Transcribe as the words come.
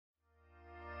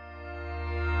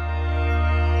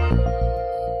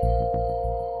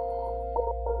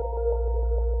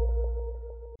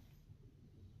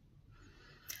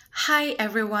Hi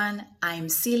everyone, I'm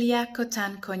Celia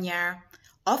Kotan Konyar,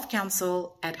 of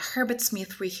counsel at Herbert Smith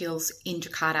Freehills in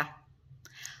Jakarta.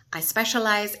 I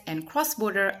specialize in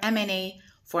cross-border M&A,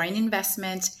 foreign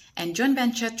investment, and joint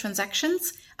venture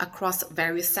transactions across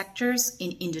various sectors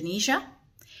in Indonesia,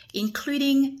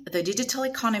 including the digital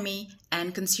economy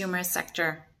and consumer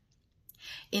sector.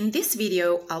 In this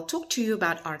video, I'll talk to you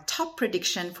about our top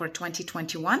prediction for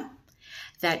 2021,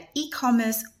 that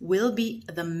e-commerce will be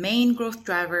the main growth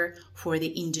driver for the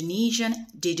Indonesian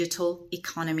digital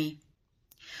economy.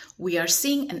 We are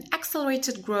seeing an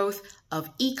accelerated growth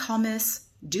of e-commerce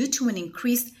due to an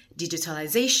increased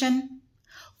digitalization,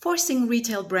 forcing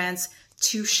retail brands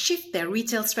to shift their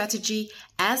retail strategy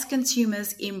as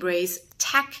consumers embrace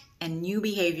tech and new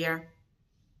behavior.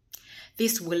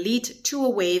 This will lead to a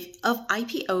wave of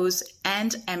IPOs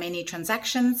and M&A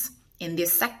transactions in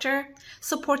this sector,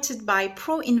 supported by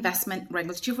pro-investment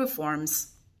regulatory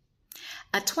reforms.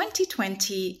 A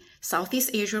 2020 Southeast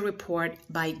Asia report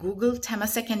by Google,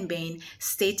 Temasek and Bain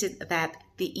stated that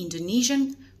the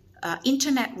Indonesian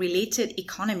internet-related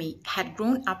economy had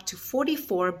grown up to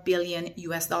 $44 billion.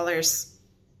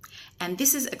 And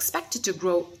this is expected to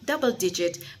grow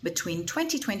double-digit between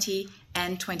 2020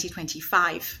 and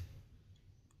 2025.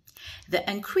 The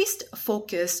increased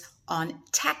focus on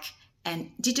tech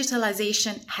and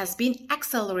digitalization has been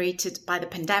accelerated by the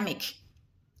pandemic,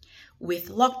 with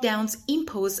lockdowns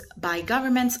imposed by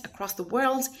governments across the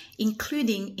world,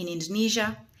 including in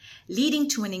Indonesia, leading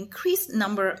to an increased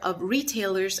number of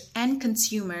retailers and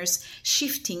consumers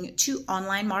shifting to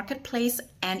online marketplace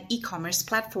and e-commerce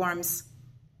platforms.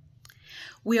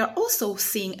 We are also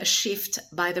seeing a shift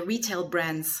by the retail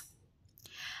brands.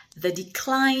 The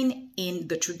decline in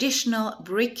the traditional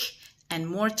brick and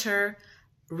mortar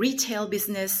retail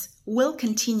business will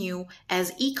continue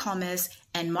as e-commerce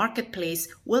and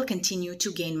marketplace will continue to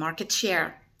gain market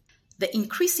share. The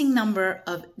increasing number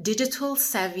of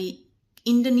digital-savvy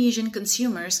Indonesian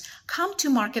consumers come to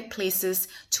marketplaces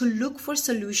to look for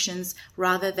solutions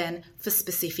rather than for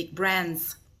specific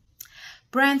brands.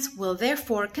 Brands will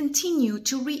therefore continue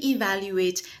to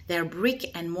reevaluate their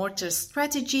brick and mortar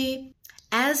strategy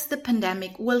as the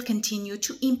pandemic will continue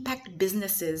to impact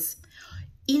businesses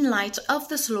in light of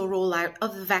the slow rollout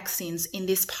of the vaccines in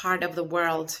this part of the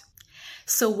world.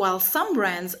 So while some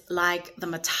brands like the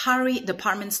Matahari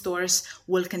department stores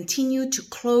will continue to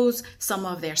close some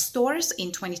of their stores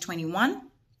in 2021,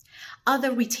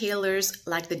 other retailers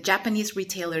like the Japanese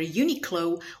retailer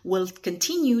Uniqlo will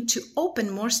continue to open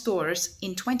more stores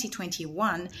in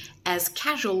 2021 as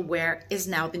casual wear is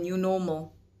now the new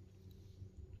normal.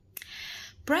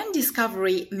 Brand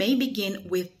discovery may begin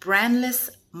with brandless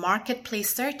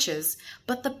marketplace searches,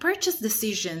 but the purchase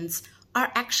decisions are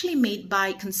actually made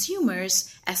by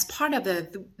consumers as part of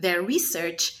their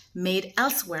research made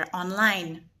elsewhere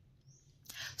online.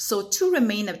 So to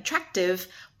remain attractive,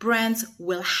 brands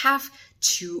will have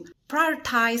to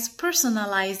prioritize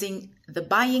personalizing the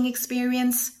buying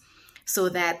experience so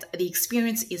that the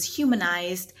experience is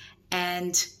humanized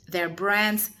and their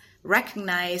brands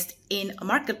recognized in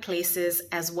marketplaces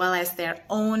as well as their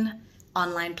own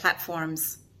online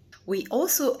platforms. We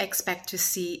also expect to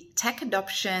see tech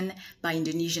adoption by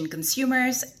Indonesian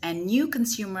consumers and new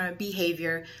consumer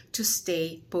behavior to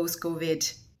stay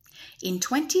post-COVID. In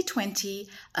 2020,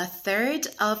 a third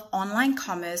of online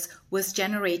commerce was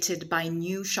generated by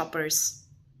new shoppers.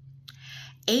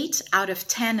 8 out of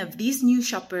 10 of these new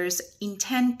shoppers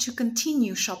intend to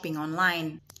continue shopping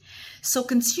online. So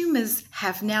consumers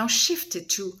have now shifted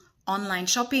to online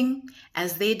shopping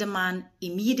as they demand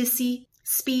immediacy,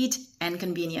 speed, and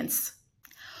convenience.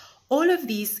 All of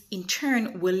these in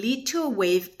turn will lead to a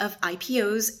wave of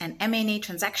IPOs and M&A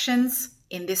transactions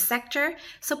in this sector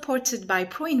supported by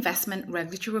pro-investment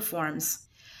regulatory reforms.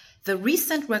 The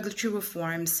recent regulatory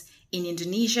reforms in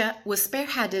Indonesia were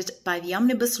spearheaded by the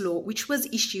Omnibus Law, which was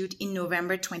issued in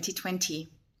November 2020.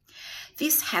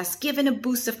 This has given a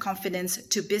boost of confidence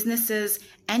to businesses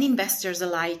and investors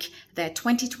alike that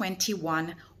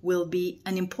 2021 will be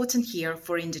an important year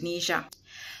for Indonesia.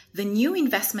 The new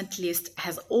investment list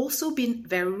has also been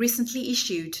very recently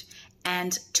issued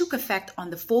and took effect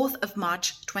on the 4th of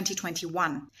March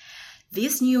 2021.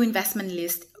 This new investment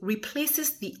list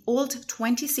replaces the old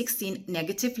 2016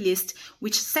 negative list,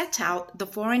 which set out the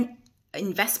foreign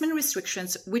investment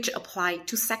restrictions which apply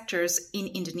to sectors in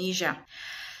Indonesia.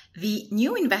 The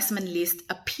new investment list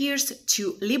appears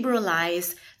to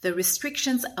liberalize the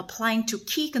restrictions applying to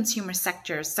key consumer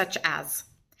sectors such as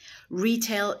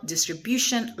retail,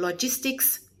 distribution,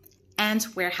 logistics, and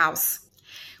warehouse.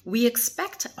 We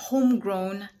expect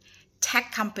homegrown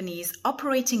tech companies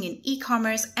operating in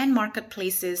e-commerce and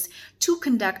marketplaces to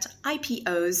conduct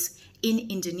IPOs in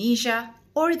Indonesia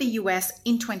or the US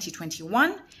in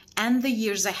 2021 and the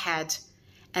years ahead,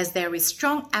 as there is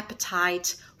strong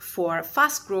appetite for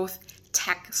fast growth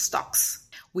tech stocks.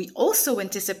 We also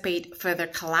anticipate further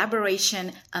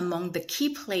collaboration among the key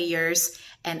players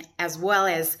and as well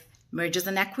as mergers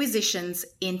and acquisitions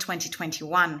in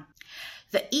 2021.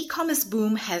 The e-commerce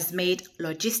boom has made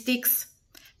logistics,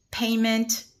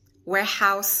 payment,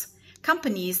 warehouse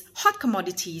companies hot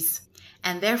commodities,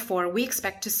 and therefore we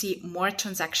expect to see more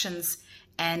transactions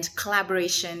and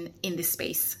collaboration in this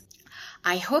space.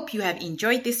 I hope you have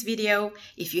enjoyed this video.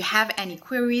 If you have any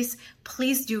queries,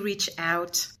 please do reach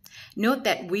out. Note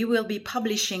that we will be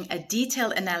publishing a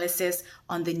detailed analysis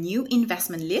on the new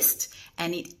investment list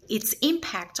and its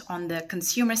impact on the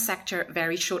consumer sector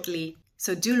very shortly.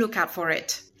 So do look out for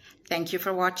it. Thank you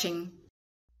for watching.